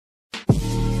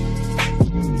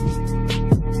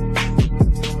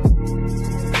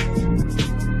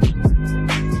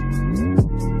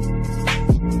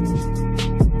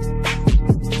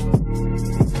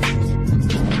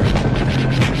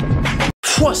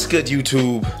What's good,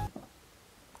 YouTube?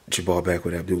 It's your boy back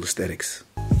with Abdul Aesthetics.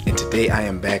 And today I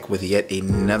am back with yet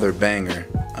another banger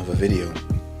of a video.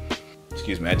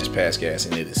 Excuse me, I just passed gas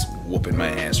and it is whooping my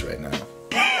ass right now.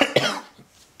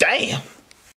 Damn!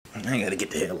 I gotta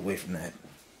get the hell away from that.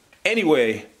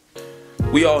 Anyway,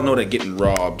 we all know that getting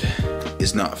robbed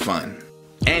is not fun.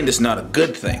 And it's not a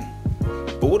good thing.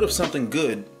 But what if something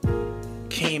good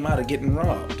came out of getting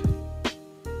robbed?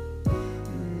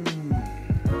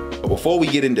 But before we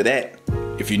get into that,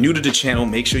 if you're new to the channel,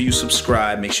 make sure you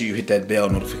subscribe, make sure you hit that bell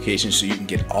notification so you can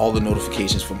get all the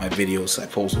notifications for my videos. I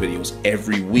post videos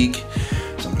every week.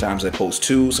 Sometimes I post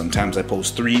 2, sometimes I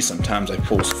post 3, sometimes I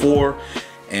post 4.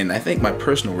 And I think my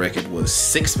personal record was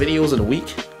 6 videos in a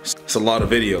week. It's a lot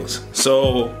of videos.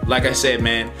 So, like I said,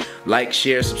 man, like,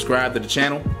 share, subscribe to the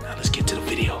channel. Now let's get to the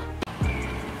video.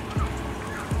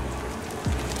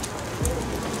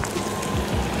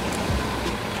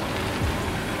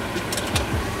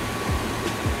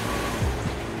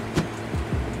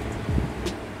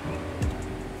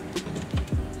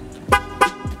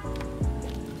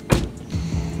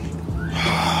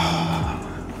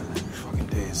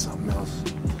 Something else.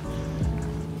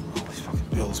 All these fucking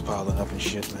bills piling up and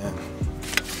shit, man.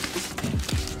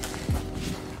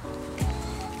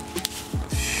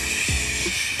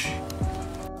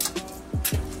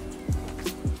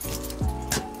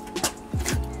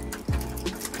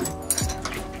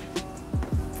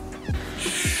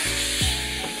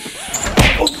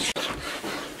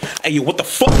 Hey, yo, what the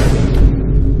fuck?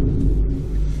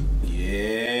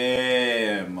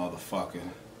 Yeah, motherfucker.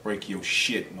 Break your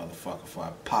shit, motherfucker, before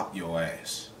I pop your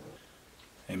ass.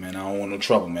 Hey, man, I don't want no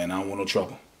trouble, man. I don't want no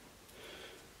trouble.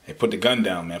 Hey, put the gun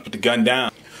down, man. Put the gun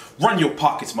down. Run your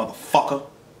pockets, motherfucker.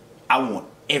 I want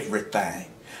everything.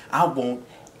 I want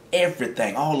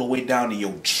everything. All the way down to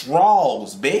your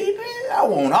drawers, baby. I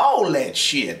want all that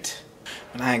shit.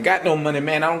 And I ain't got no money,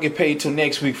 man. I don't get paid till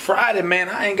next week Friday, man.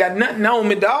 I ain't got nothing on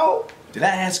me, dog. Did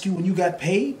I ask you when you got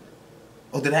paid?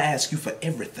 Or did I ask you for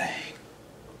everything?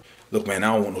 Look, man,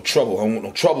 I don't want no trouble. I don't want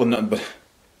no trouble or nothing, but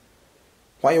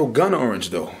why your gun orange,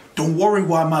 though? Don't worry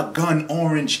why my gun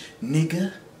orange,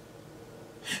 nigga.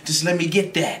 Just let me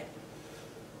get that.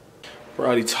 Bro, I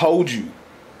already told you.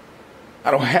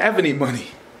 I don't have any money.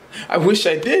 I wish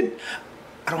I did.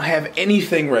 I don't have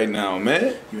anything right now,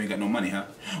 man. You ain't got no money, huh?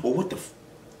 Well, what the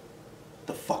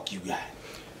fuck you got?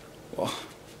 Well,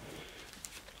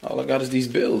 all I got is these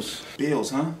bills. Bills,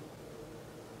 huh?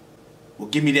 Well,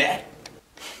 give me that.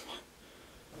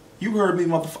 You heard me,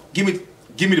 motherfucker.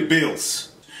 Give me the bills.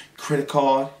 Credit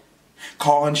card,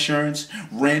 car insurance,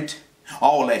 rent,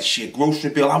 all that shit. Grocery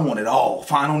bill, I want it all.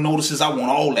 Final notices, I want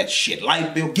all that shit.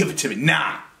 Light bill, give it to me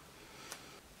now.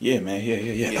 Yeah, man, yeah.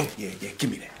 Yeah,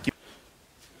 give me that.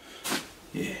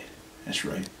 Yeah, that's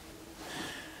right.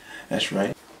 That's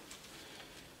right.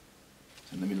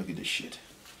 So let me look at this shit.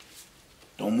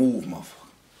 Don't move, motherfucker.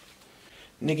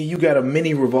 Nigga, you got a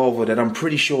mini revolver that I'm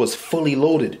pretty sure is fully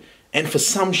loaded. And for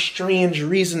some strange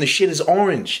reason, the shit is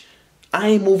orange. I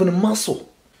ain't moving a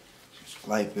muscle.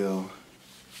 Light bill,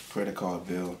 credit card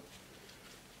bill,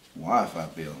 Wi-Fi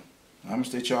bill. How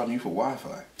much they charging you for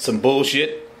Wi-Fi? Some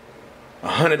bullshit.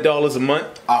 $100 a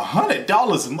month.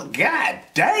 $100 a month? God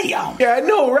damn. Yeah, I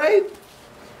know, right?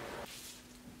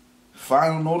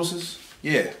 Final notices?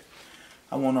 Yeah.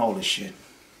 I want all this shit.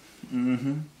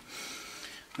 Mm-hmm.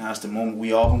 Now it's the moment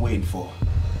we all been waiting for.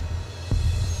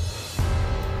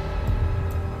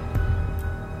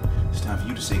 Time for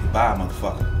you to say goodbye,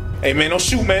 motherfucker. Hey, man, don't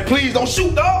shoot, man. Please, don't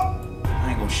shoot, dog.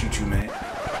 I ain't gonna shoot you, man.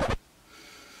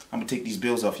 I'm gonna take these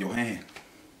bills off your hand.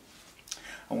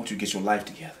 I want you to get your life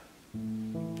together.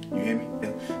 You hear me?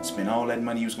 Spend all that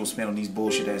money you was gonna spend on these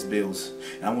bullshit-ass bills.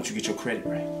 And I want you to get your credit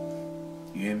right.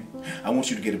 You hear me? I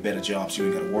want you to get a better job so you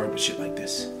ain't gotta worry about shit like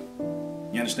this.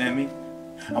 You understand me?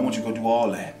 I want you to go do all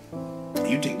that. And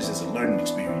you take this as a learning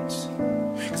experience.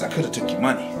 Because I could have took your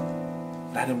money.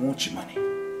 But I didn't want your money.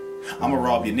 I'm gonna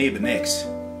rob your neighbor next.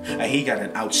 He got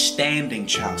an outstanding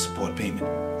child support payment.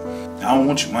 I don't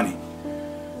want your money.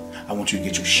 I want you to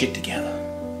get your shit together.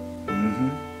 Mm-hmm.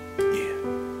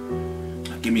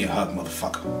 Yeah. Now give me a hug,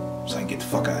 motherfucker, so I can get the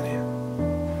fuck out of here.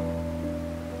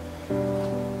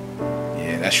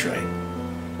 Yeah, that's right.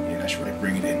 Yeah, that's right.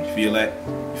 Bring it in. Feel that?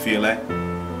 You feel that?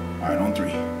 All right, on 3.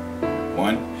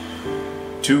 1,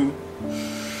 2. You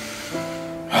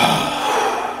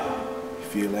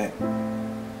feel that?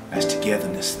 That's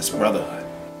togetherness, that's brotherhood.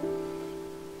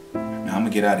 Now I'm gonna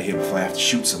get out of here before I have to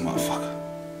shoot some motherfucker.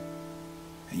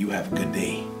 And you have a good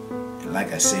day. And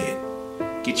like I said,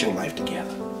 get your life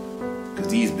together. Cause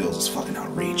these bills is fucking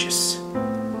outrageous.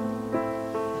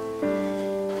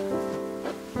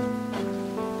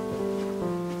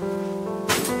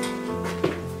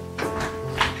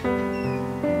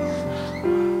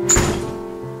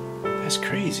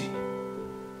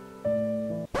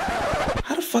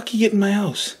 fuck he get in my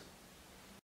house?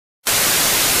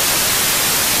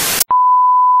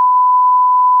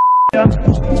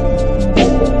 Yeah.